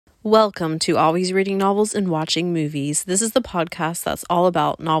Welcome to Always Reading Novels and Watching Movies. This is the podcast that's all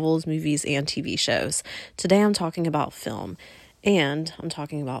about novels, movies, and TV shows. Today I'm talking about film, and I'm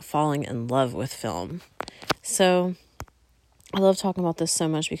talking about falling in love with film. So, I love talking about this so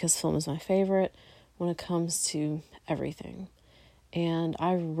much because film is my favorite when it comes to everything. And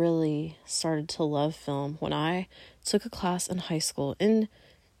I really started to love film when I took a class in high school in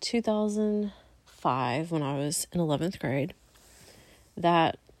 2005 when I was in 11th grade.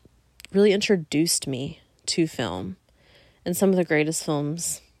 That really introduced me to film and some of the greatest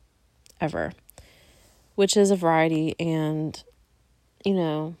films ever, which is a variety, and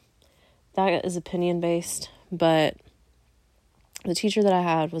that is opinion based, but the teacher that I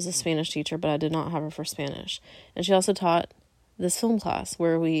had was a Spanish teacher, but I did not have her for Spanish, and she also taught this film class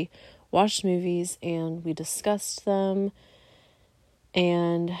where we watched movies and we discussed them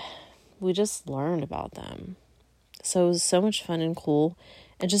and we just learned about them. So it was so much fun and cool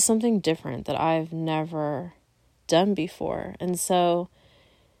and just something different that I've never done before. And so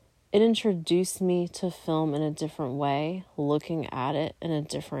it introduced me to film in a different way, looking at it in a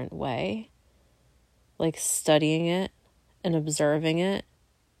different way, like studying it and observing it.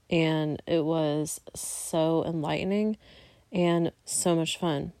 And it was so enlightening and so much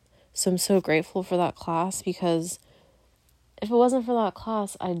fun. So I'm so grateful for that class, because if it wasn't for that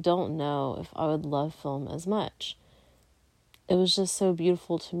class, I don't know if I would love film as much. It was just so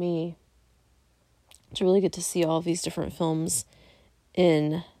beautiful to me to really get to see all of these different films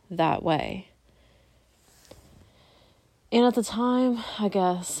in that way. And at the time, I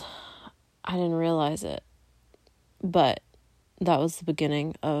guess, I didn't realize it, but that was the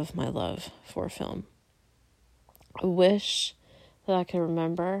beginning of my love for film. I wish that I could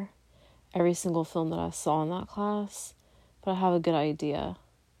remember every single film that I saw in that class, but I have a good idea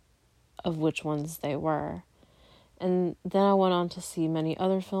of which ones they were. And then I went on to see many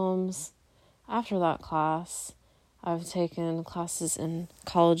other films after that class. I've taken classes in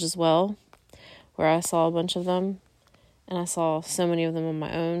college as well, where I saw a bunch of them, and I saw so many of them on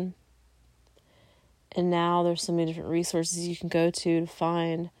my own. And now there's so many different resources you can go to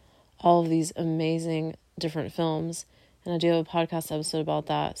find all of these amazing different films. And I do have a podcast episode about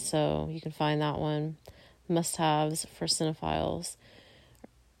that, so you can find that one. Must-haves for cinephiles,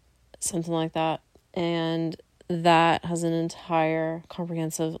 something like that. And that has an entire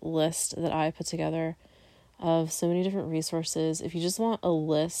comprehensive list that I put together of so many different resources. If you just want a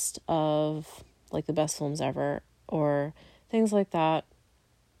list of like the best films ever or things like that,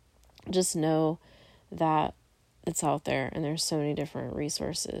 just know that it's out there and there's so many different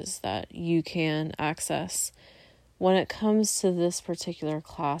resources that you can access. When it comes to this particular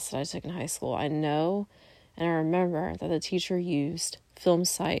class that I took in high school, I know and I remember that the teacher used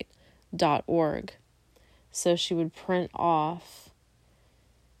filmsite.org. So she would print off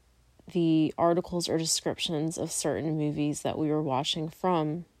the articles or descriptions of certain movies that we were watching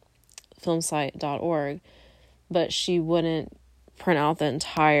from filmsite.org, but she wouldn't print out the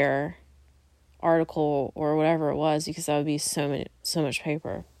entire article or whatever it was, because that would be so much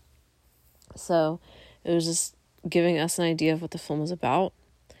paper. So it was just giving us an idea of what the film was about.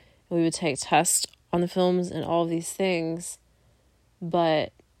 And we would take tests on the films and all of these things,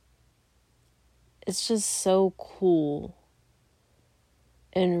 but it's just so cool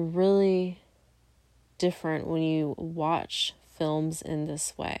and really different when you watch films in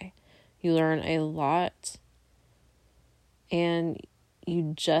this way. You learn a lot and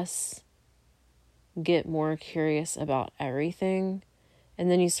you just get more curious about everything.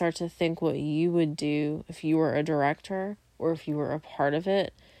 And then you start to think what you would do if you were a director or if you were a part of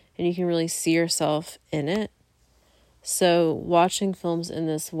it, and you can really see yourself in it. So watching films in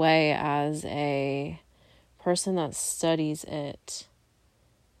this way as a person that studies it,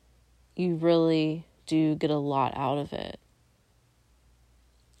 you really do get a lot out of it.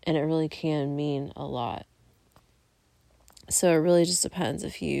 And it really can mean a lot. So it really just depends.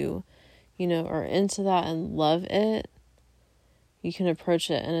 If you are into that and love it, you can approach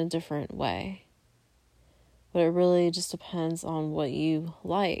it in a different way. But it really just depends on what you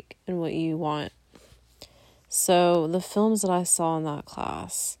like and what you want. So the films that I saw in that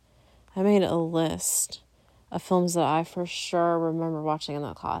class, I made a list of films that I for sure remember watching in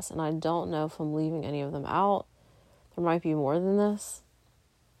that class. And I don't know if I'm leaving any of them out. There might be more than this.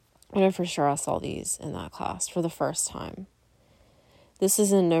 I know for sure I saw these in that class for the first time. This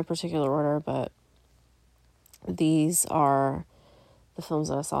is in no particular order, but these are the films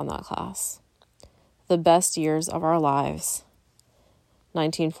that I saw in that class. The Best Years of Our Lives,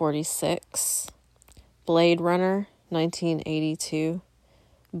 1946. Blade Runner, 1982.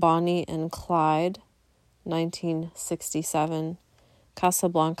 Bonnie and Clyde, 1967.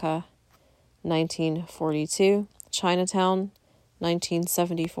 Casablanca, 1942. Chinatown,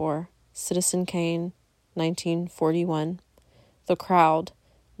 1974. Citizen Kane, 1941. The Crowd,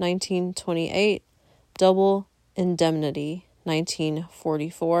 1928. Double Indemnity,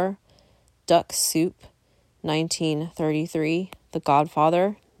 1944. Duck Soup, 1933. The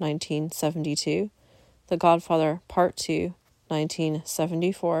Godfather, 1972. The Godfather Part 2,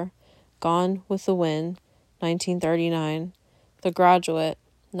 1974. Gone with the Wind, 1939. The Graduate,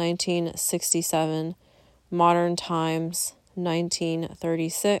 1967. Modern Times,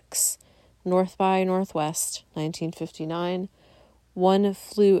 1936. North by Northwest, 1959. One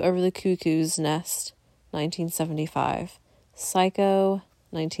Flew Over the Cuckoo's Nest, 1975. Psycho,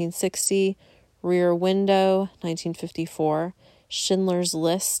 1960. Rear Window, 1954. Schindler's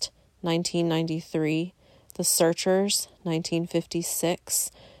List, 1993. The Searchers,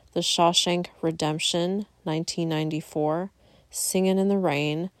 1956. The Shawshank Redemption, 1994. Singin' in the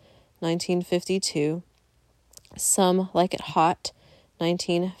Rain, 1952. Some Like It Hot,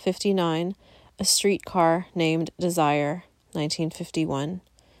 1959. A Streetcar Named Desire, 1951.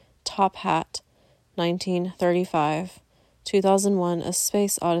 Top Hat, 1935. 2001 A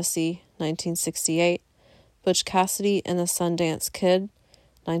Space Odyssey, 1968. Butch Cassidy and the Sundance Kid,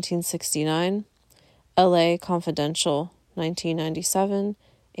 1969. LA Confidential, 1997.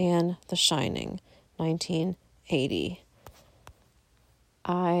 And The Shining, 1980.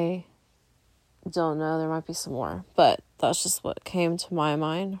 I don't know, there might be some more, but that's just what came to my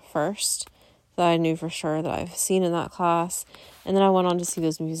mind first that I knew for sure that I've seen in that class. And then I went on to see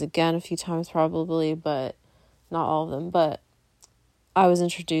those movies again a few times probably, but not all of them. But I was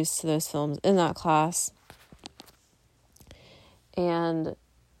introduced to those films in that class. And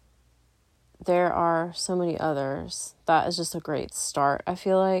there are so many others. That is just a great start, I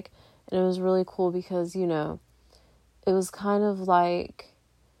feel like. And it was really cool because, you know, it was kind of like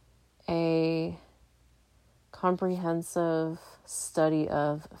a comprehensive study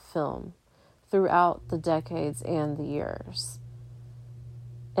of film throughout the decades and the years.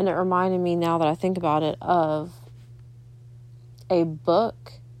 And it reminded me, now that I think about it, of a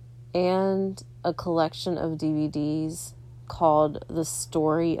book and a collection of DVDs called The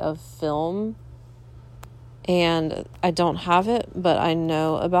Story of Film. And I don't have it, but I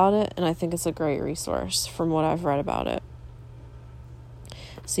know about it, and I think it's a great resource from what I've read about it.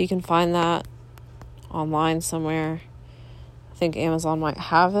 So you can find that online somewhere. I think Amazon might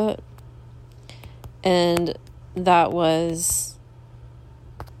have it. And that was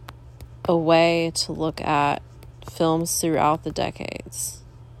a way to look at films throughout the decades.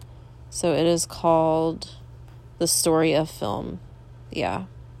 So it is called The Story of Film. Yeah.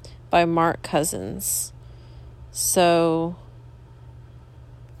 By Mark Cousins. So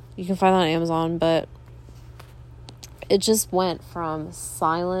you can find that on Amazon, but it just went from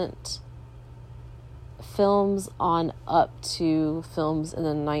silent films on up to films in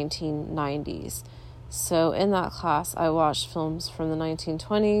the 1990s. So in that class, I watched films from the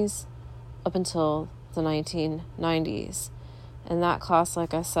 1920s up until the 1990s. And that class,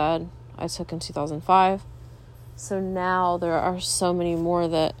 like I said, I took in 2005. So now there are so many more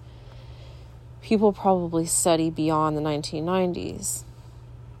that people probably study beyond the 1990s.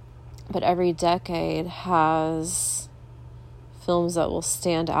 But every decade has films that will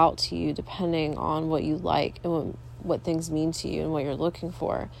stand out to you depending on what you like and what things mean to you and what you're looking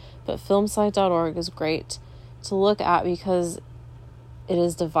for. But filmsite.org is great to look at because it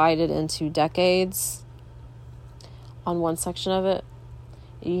is divided into decades on one section of it.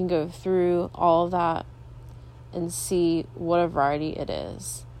 You can go through all of that and see what a variety it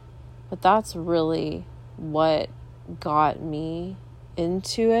is. But that's really what got me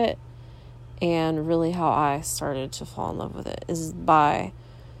into it, and really how I started to fall in love with it, is by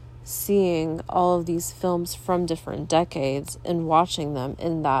seeing all of these films from different decades and watching them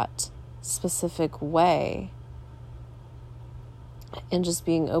in that specific way, and just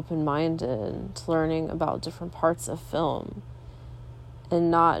being open-minded to learning about different parts of film and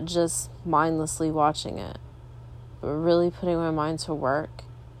not just mindlessly watching it, but really putting my mind to work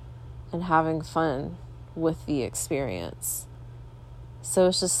and having fun with the experience. So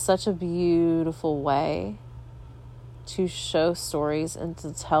it's just such a beautiful way to show stories and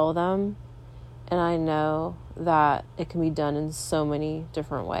to tell them. And I know that it can be done in so many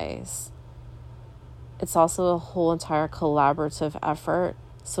different ways. It's also a whole entire collaborative effort.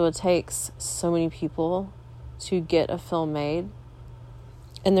 So it takes so many people to get a film made.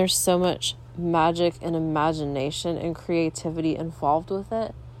 And there's so much magic and imagination and creativity involved with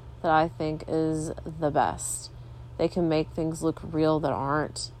it that I think is the best. They can make things look real that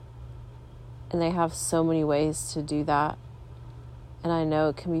aren't. And they have so many ways to do that. And I know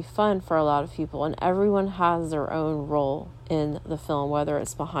it can be fun for a lot of people, and everyone has their own role in the film, whether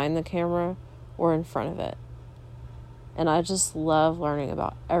it's behind the camera or in front of it. And I just love learning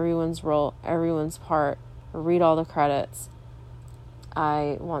about everyone's role, everyone's part, read all the credits.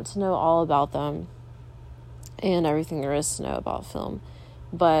 I want to know all about them and everything there is to know about film.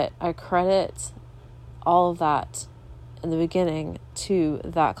 But I credit all of that in the beginning to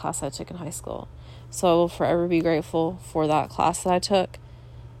that class I took in high school. So I will forever be grateful for that class that I took.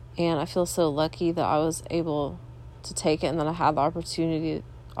 And I feel so lucky that I was able to take it and that I had the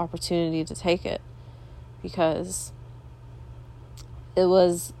opportunity to take it, because it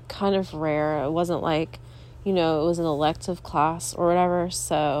was kind of rare. It wasn't like, it was an elective class or whatever.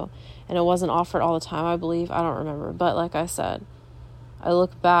 So, and it wasn't offered all the time, I believe. I don't remember. But like I said, I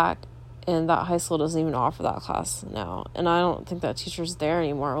look back and that high school doesn't even offer that class now. And I don't think that teacher's there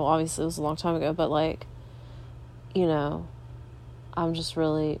anymore. Well, obviously it was a long time ago, but I'm just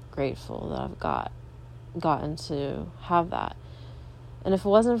really grateful that I've gotten to have that. And if it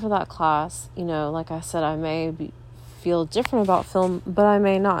wasn't for that class, like I said, I may feel different about film, but I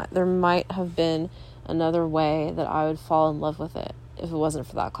may not. There might have been another way that I would fall in love with it if it wasn't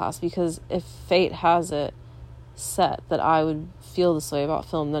for that class. Because if fate has it set that I would feel this way about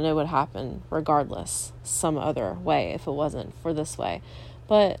film, then it would happen regardless, some other way, if it wasn't for this way.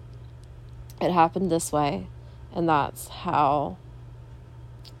 But it happened this way, and that's how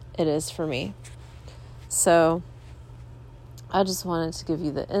it is for me. So I just wanted to give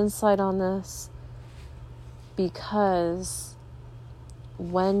you the insight on this, because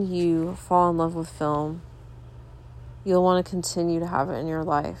when you fall in love with film, you'll want to continue to have it in your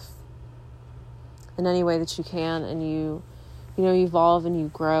life in any way that you can, and you evolve and you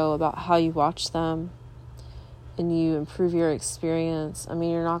grow about how you watch them, and you improve your experience. I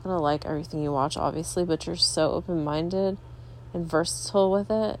mean, you're not going to like everything you watch, obviously, but you're so open-minded and versatile with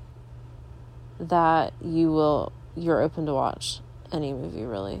it that you're open to watch any movie,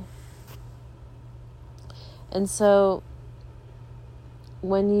 really. And so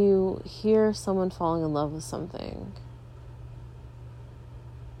when you hear someone falling in love with something,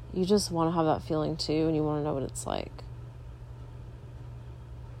 you just want to have that feeling too, and you want to know what it's like.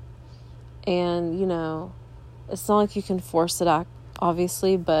 And, it's not like you can force it out,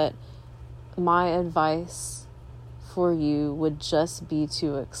 obviously, but my advice for you would just be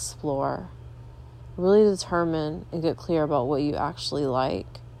to explore. Really determine and get clear about what you actually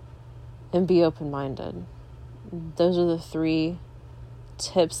like, and be open-minded. Those are the 3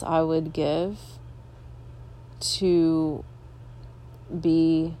 tips I would give to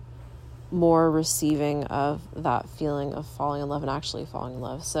be more receiving of that feeling of falling in love and actually falling in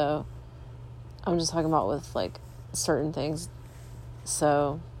love. So I'm just talking about with certain things.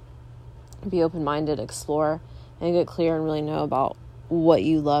 So be open-minded, explore, and get clear and really know about what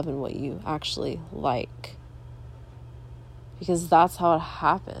you love and what you actually like, because that's how it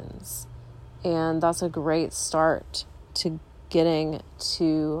happens. And that's a great start to getting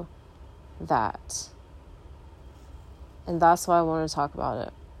to that. And that's why I want to talk about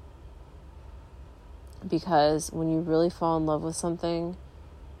it. Because when you really fall in love with something,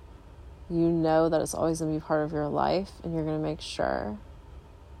 you know that it's always going to be part of your life, and you're going to make sure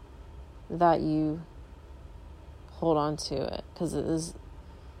that you hold on to it, because it is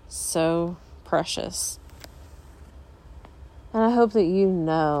so precious. And I hope that you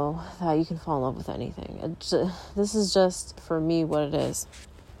know that you can fall in love with anything. This is just, for me, what it is.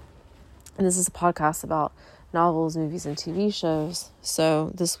 And this is a podcast about novels, movies, and TV shows.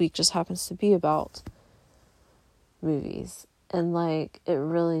 So this week just happens to be about movies. And it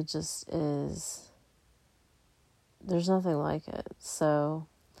really just is. There's nothing like it. So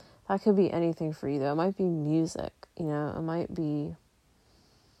that could be anything for you, though. It might be music, it might be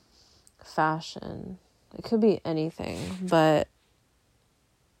fashion. It could be anything. But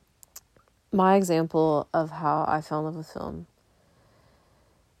my example of how I fell in love with film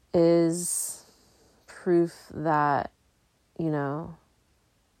is proof that,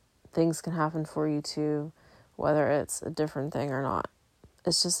 things can happen for you too, whether it's a different thing or not.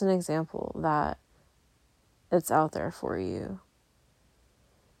 It's just an example that it's out there for you.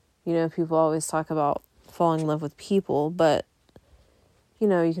 People always talk about falling in love with people, but, you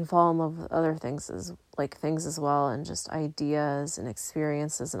can fall in love with other things as well, and just ideas and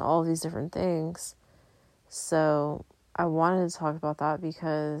experiences and all of these different things. So I wanted to talk about that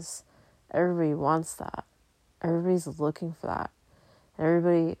because everybody wants that. Everybody's looking for that.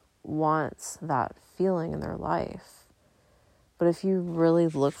 Everybody wants that feeling in their life. But if you really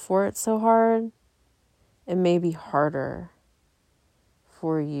look for it so hard, it may be harder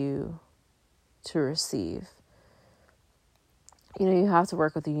for you to receive. You have to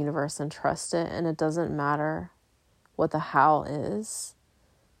work with the universe and trust it, and it doesn't matter what the how is.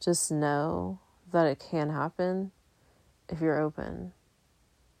 Just know that it can happen if you're open.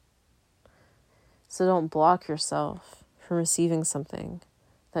 So don't block yourself from receiving something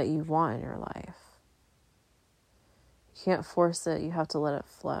that you want in your life. You can't force it, you have to let it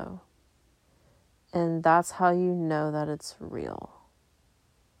flow. And that's how you know that it's real.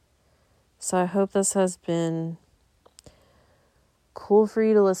 So I hope this has been cool for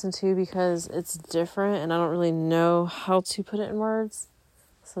you to listen to, because it's different and I don't really know how to put it in words.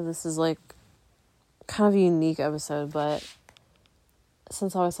 So this is like kind of a unique episode, but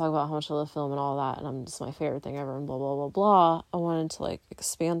since I always talk about how much I love film and all that, and I'm just my favorite thing ever and blah, blah, blah, blah, I wanted to like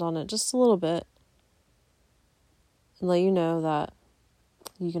expand on it just a little bit and let you know that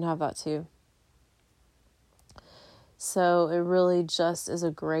you can have that too. So it really just is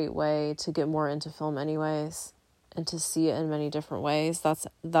a great way to get more into film anyways, and to see it in many different ways.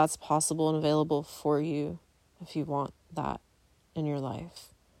 That's possible and available for you if you want that in your life.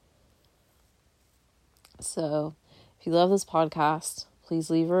 So if you love this podcast,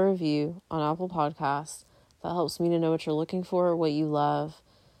 please leave a review on Apple Podcasts. That helps me to know what you're looking for, what you love,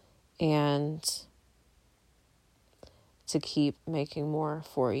 and to keep making more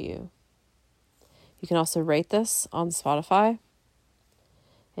for you. You can also rate this on Spotify,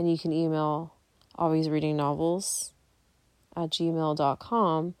 and you can email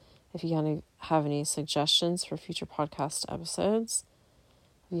alwaysreadingnovels@gmail.com if you have any suggestions for future podcast episodes,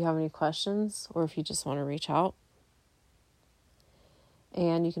 if you have any questions, or if you just want to reach out.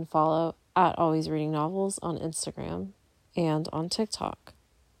 And you can follow at Always Reading Novels on Instagram and on TikTok.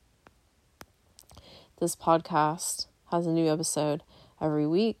 This podcast has a new episode every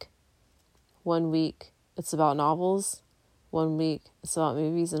week. 1 week it's about novels, 1 week it's about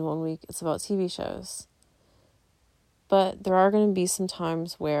movies, and 1 week it's about TV shows. But there are going to be some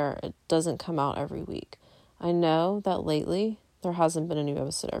times where it doesn't come out every week. I know that lately there hasn't been a new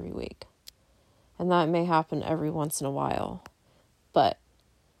episode every week, and that may happen every once in a while. But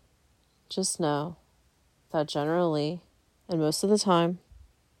just know that generally, and most of the time,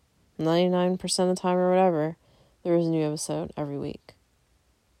 99% of the time or whatever, there is a new episode every week.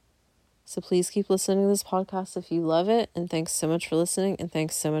 So please keep listening to this podcast if you love it, and thanks so much for listening, and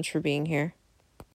thanks so much for being here.